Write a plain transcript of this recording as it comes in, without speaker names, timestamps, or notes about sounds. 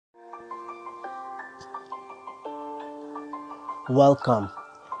Welcome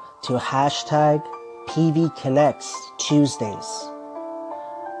to hashtag PV Connects Tuesdays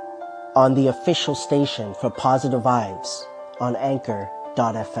on the official station for Positive Vibes on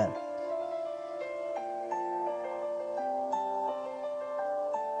Anchor.fm.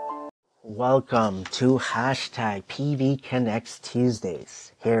 Welcome to hashtag PV Connects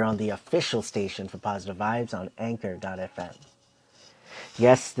Tuesdays here on the official station for Positive Vibes on Anchor.fm.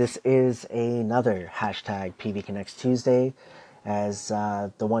 Yes, this is another hashtag PV Connects Tuesday. As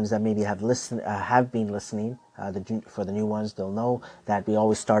the ones that maybe have been listening, for the new ones, they'll know that we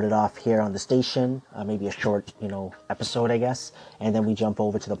always started off here on the station, maybe a short, episode, I guess, and then we jump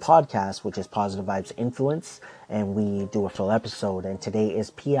over to the podcast, which is Positive Vibes Influence, and we do a full episode. And today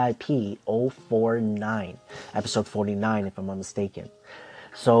is PIP 049, episode 49, if I'm not mistaken.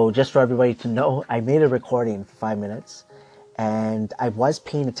 So just for everybody to know, I made a recording for 5 minutes, and I was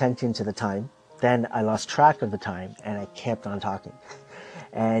paying attention to the time. Then I lost track of the time and I kept on talking.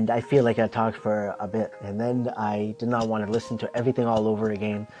 And I feel like I talked for a bit. And then I did not want to listen to everything all over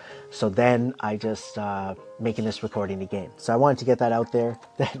again. So then I just making this recording again. So I wanted to get that out there,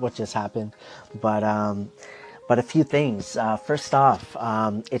 that what just happened. But a few things. First off,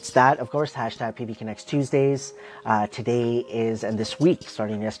 it's that, of course, hashtag PV Connects Tuesdays. Today is, and this week,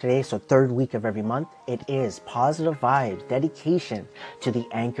 starting yesterday, so third week of every month, it is Positive Vibes, dedication to the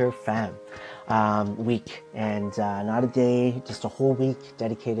Anchor fam week. And not a day, just a whole week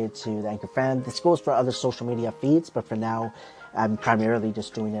dedicated to the Anchor fam. This goes for other social media feeds, but for now, I'm primarily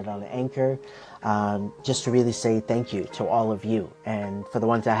just doing it on Anchor, just to really say thank you to all of you. And for the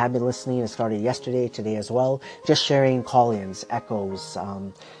ones that have been listening, it started yesterday, today as well, just sharing call-ins, echoes,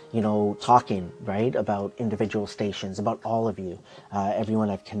 talking, right, about individual stations, about all of you, everyone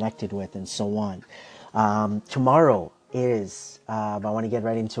I've connected with, and so on. Tomorrow is, I want to get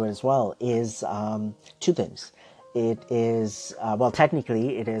right into it as well, is two things. It is,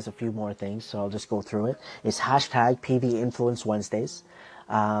 technically it is a few more things, so I'll just go through it. It's hashtag PV Influence Wednesdays,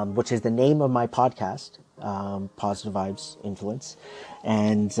 which is the name of my podcast, Positive Vibes Influence.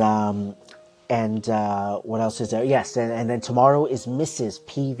 And what else is there? Yes, and then tomorrow is Mrs.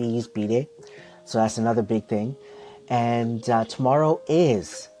 PV's B-Day, so that's another big thing. And tomorrow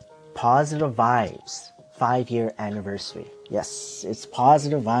is Positive Vibes 5-year anniversary. Yes, it's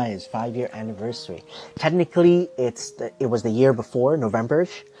Positive Vibes 5-year anniversary. Technically, it was the year before,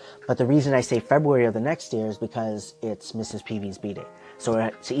 November-ish, but the reason I say February of the next year is because it's Mrs. PV's B-Day. So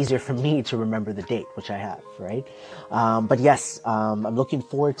it's easier for me to remember the date, which I have, right? But yes, I'm looking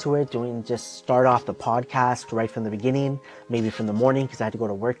forward to it, just start off the podcast right from the beginning, maybe from the morning, because I had to go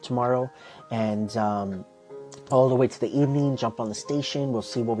to work tomorrow, and all the way to the evening, jump on the station. We'll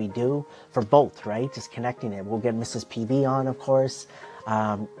see what we do for both, right? Just connecting it. We'll get Mrs. PV on, of course.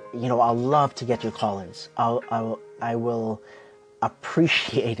 I'll love to get your call-ins. I will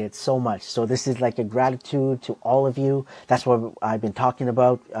appreciate it so much. So this is like a gratitude to all of you. That's what I've been talking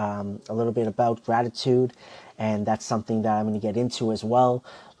about, a little bit about gratitude. And that's something that I'm going to get into as well,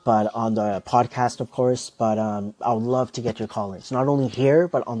 but on the podcast, of course. But I would love to get your call-ins, not only here,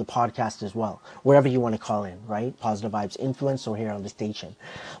 but on the podcast as well, wherever you want to call in, right? Positive Vibes Influence or here on the station.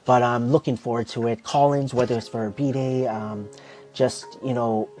 But I'm looking forward to it. Call-ins, whether it's for a B-Day,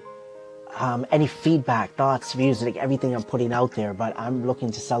 any feedback, thoughts, views, like everything I'm putting out there. But I'm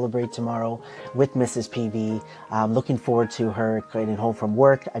looking to celebrate tomorrow with Mrs. PV. I'm looking forward to her getting home from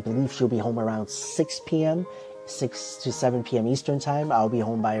work. I believe she'll be home around 6 p.m., 6 to 7 p.m. Eastern time. I'll be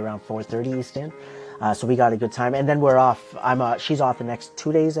home by around 4:30 Eastern. So we got a good time. And then we're off. She's off the next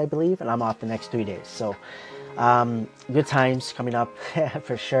 2 days, I believe, and I'm off the next 3 days. So good times coming up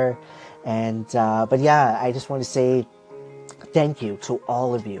for sure. And but yeah, I just want to say thank you to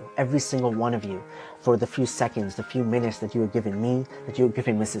all of you, every single one of you, for the few seconds, the few minutes that you have given me, that you have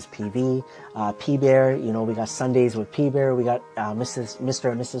given Mrs. PV, P-Bear. We got Sundays with P-Bear. We got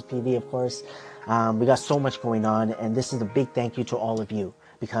Mr. and Mrs. PV, of course. We got so much going on, and this is a big thank you to all of you,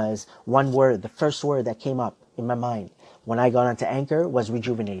 because one word, the first word that came up in my mind when I got onto Anchor was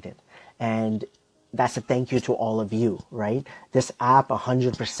rejuvenated. And that's a thank you to all of you, right? This app,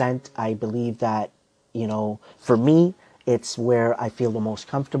 100%, I believe that, for me, it's where I feel the most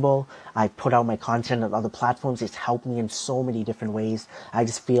comfortable. I put out my content on other platforms. It's helped me in so many different ways. I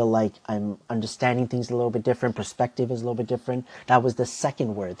just feel like I'm understanding things a little bit different. Perspective is a little bit different. That was the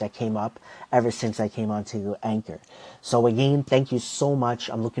second word that came up ever since I came onto Anchor. So again, thank you so much.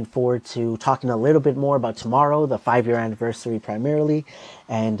 I'm looking forward to talking a little bit more about tomorrow, the 5-year anniversary primarily,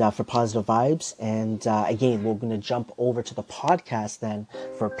 and for Positive Vibes. And again, we're going to jump over to the podcast then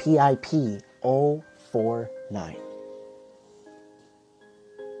for PIP 049.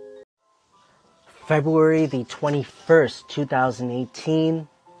 February the 21st, 2018,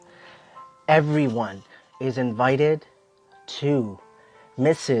 everyone is invited to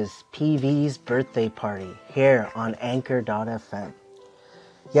Mrs. PV's birthday party here on Anchor.fm.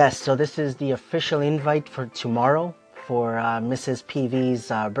 Yes, so this is the official invite for tomorrow for Mrs.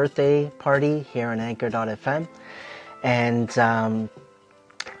 PV's birthday party here on Anchor.fm. And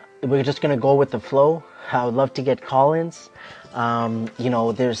we're just going to go with the flow. I would love to get call-ins.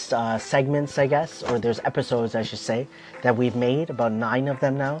 There's segments, I guess, or there's episodes, I should say, that we've made, about 9 of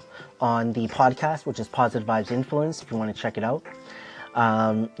them now, on the podcast, which is Positive Vibes Influence, if you want to check it out.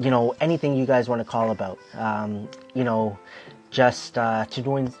 Anything you guys want to call about.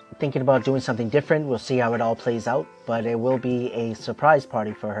 Thinking about doing something different. We'll see how it all plays out, but it will be a surprise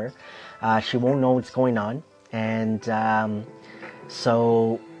party for her. She won't know what's going on. And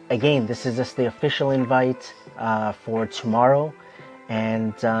so, again, this is just the official invite for tomorrow.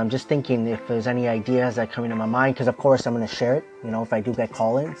 And I'm just thinking if there's any ideas that come into my mind, because of course I'm going to share it. If I do get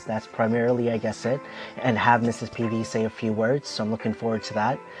call-ins, that's primarily, I guess, it. And have Mrs. PV say a few words. So I'm looking forward to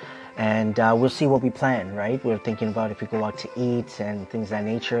that. And we'll see what we plan, right? We're thinking about if we go out to eat and things of that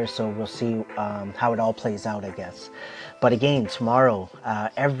nature. So we'll see how it all plays out, I guess. But again, tomorrow,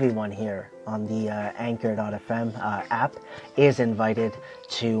 everyone here on the Anchor.fm app is invited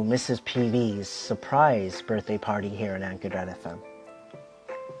to Mrs. PV's surprise birthday party here on Anchor.fm.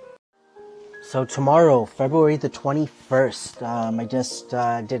 So tomorrow, February the 21st, I just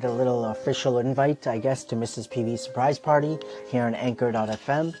did a little official invite, I guess, to Mrs. PV's surprise party here on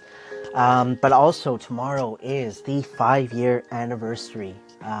Anchor.fm. But also tomorrow is the 5-year anniversary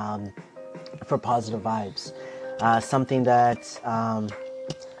for Positive Vibes. Something that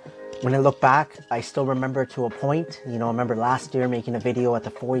when I look back, I still remember to a point. I remember last year making a video at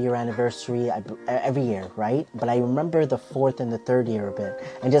the 4-year anniversary every year, right? But I remember the 4th and the 3rd year a bit,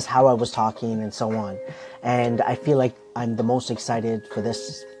 and just how I was talking and so on. And I feel like I'm the most excited for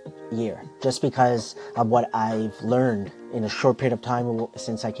this year, just because of what I've learned in a short period of time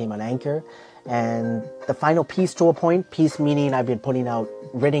since I came on Anchor. And the final piece to a point, piece meaning I've been putting out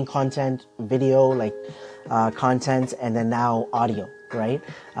written content, video, content, and then now audio, right?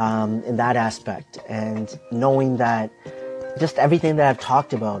 In that aspect. And knowing that just everything that I've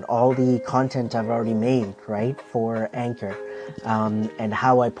talked about, all the content I've already made, right, for Anchor, and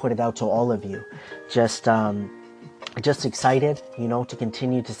how I put it out to all of you, just excited, to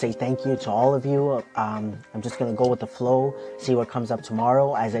continue to say thank you to all of you. I'm just going to go with the flow, see what comes up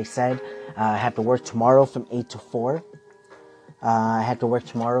tomorrow. As I said, I have to work tomorrow from 8 to 4.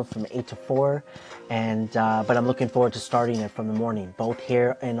 But I'm looking forward to starting it from the morning, both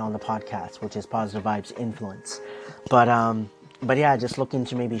here and on the podcast, which is Positive Vibes Influence. But yeah, just looking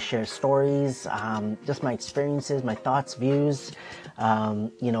to maybe share stories, just my experiences, my thoughts, views.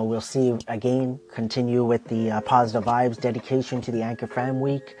 We'll see again, continue with the Positive Vibes dedication to the Anchor Fam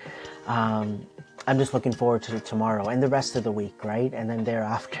Week. I'm just looking forward to tomorrow and the rest of the week, right? And then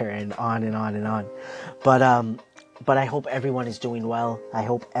thereafter and on and on and on. But I hope everyone is doing well. I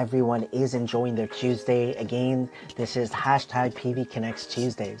hope everyone is enjoying their Tuesday. Again, this is hashtag PV Connects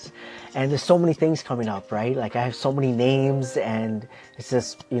Tuesdays. And there's so many things coming up, right? Like I have so many names and it's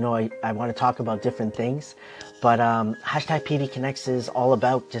just, I want to talk about different things. But hashtag PV Connects is all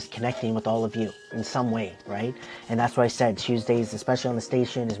about just connecting with all of you in some way, right? And that's why I said Tuesdays, especially on the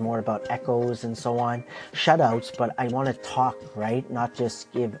station, is more about echoes and so on. Shoutouts, but I want to talk, right? Not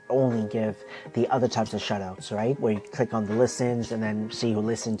just give the other types of shoutouts, right? Where you click on the listens and then see who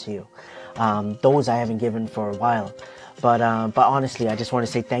listened to you. Those I haven't given for a while. But honestly, I just want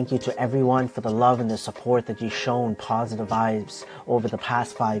to say thank you to everyone for the love and the support that you've shown Positive Vibes over the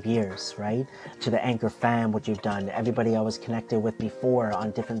past 5 years, right? To the Anchor fam, what you've done. Everybody I was connected with before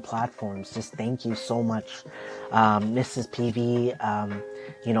on different platforms. Just thank you so much. Mrs.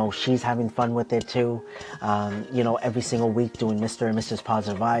 PV, she's having fun with it too. Every single week doing Mr. and Mrs.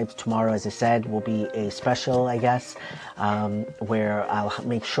 Positive Vibes. Tomorrow, as I said, will be a special, I guess, where I'll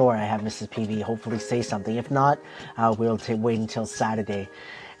make sure I have Mrs. PV hopefully say something. If not, we'll wait until Saturday.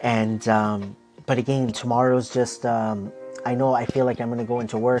 And but again, tomorrow's just I feel like I'm going to go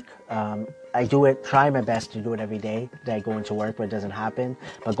into work. Try my best to do it every day that I go into work, but it doesn't happen.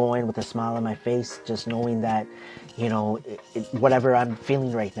 But go in with a smile on my face, just knowing that, whatever I'm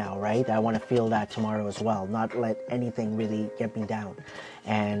feeling right now, right? I want to feel that tomorrow as well. Not let anything really get me down.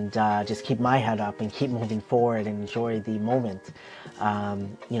 And just keep my head up and keep moving forward and enjoy the moment.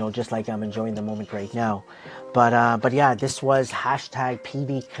 Just like I'm enjoying the moment right now. But yeah, this was hashtag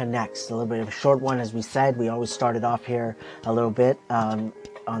PV Connects. A little bit of a short one, as we said. We always started off here a little bit on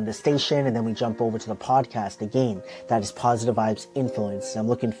on the station, and then we jump over to the podcast again. That is Positive Vibes Influence. I'm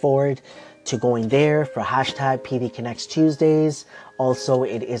looking forward to going there for hashtag PV Connects Tuesdays. Also,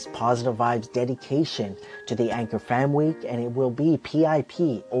 it is Positive Vibes dedication to the Anchor Fam Week, and it will be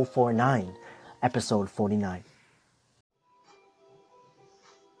PIP 049, episode 49.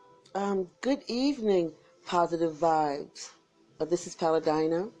 Good evening, Positive Vibes. This is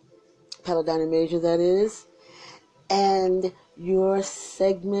Paladina Major, that is, and your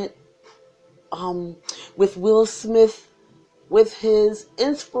segment with Will Smith, with his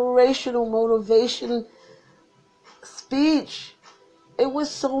inspirational motivation speech. It was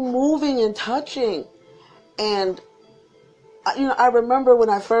so moving and touching. And, I remember when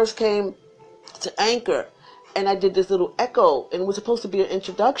I first came to Anchor, and I did this little echo, and it was supposed to be an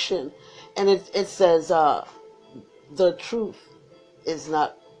introduction, and it says, the truth is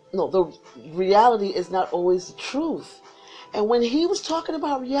not, no, the reality is not always the truth. And when he was talking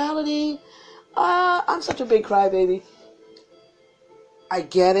about reality, I'm such a big crybaby. I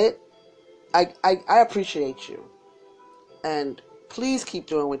get it. I appreciate you. And please keep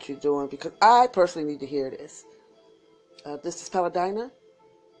doing what you're doing, because I personally need to hear this. This is Paladina.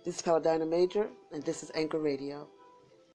 This is Paladina Major, and this is Anchor Radio.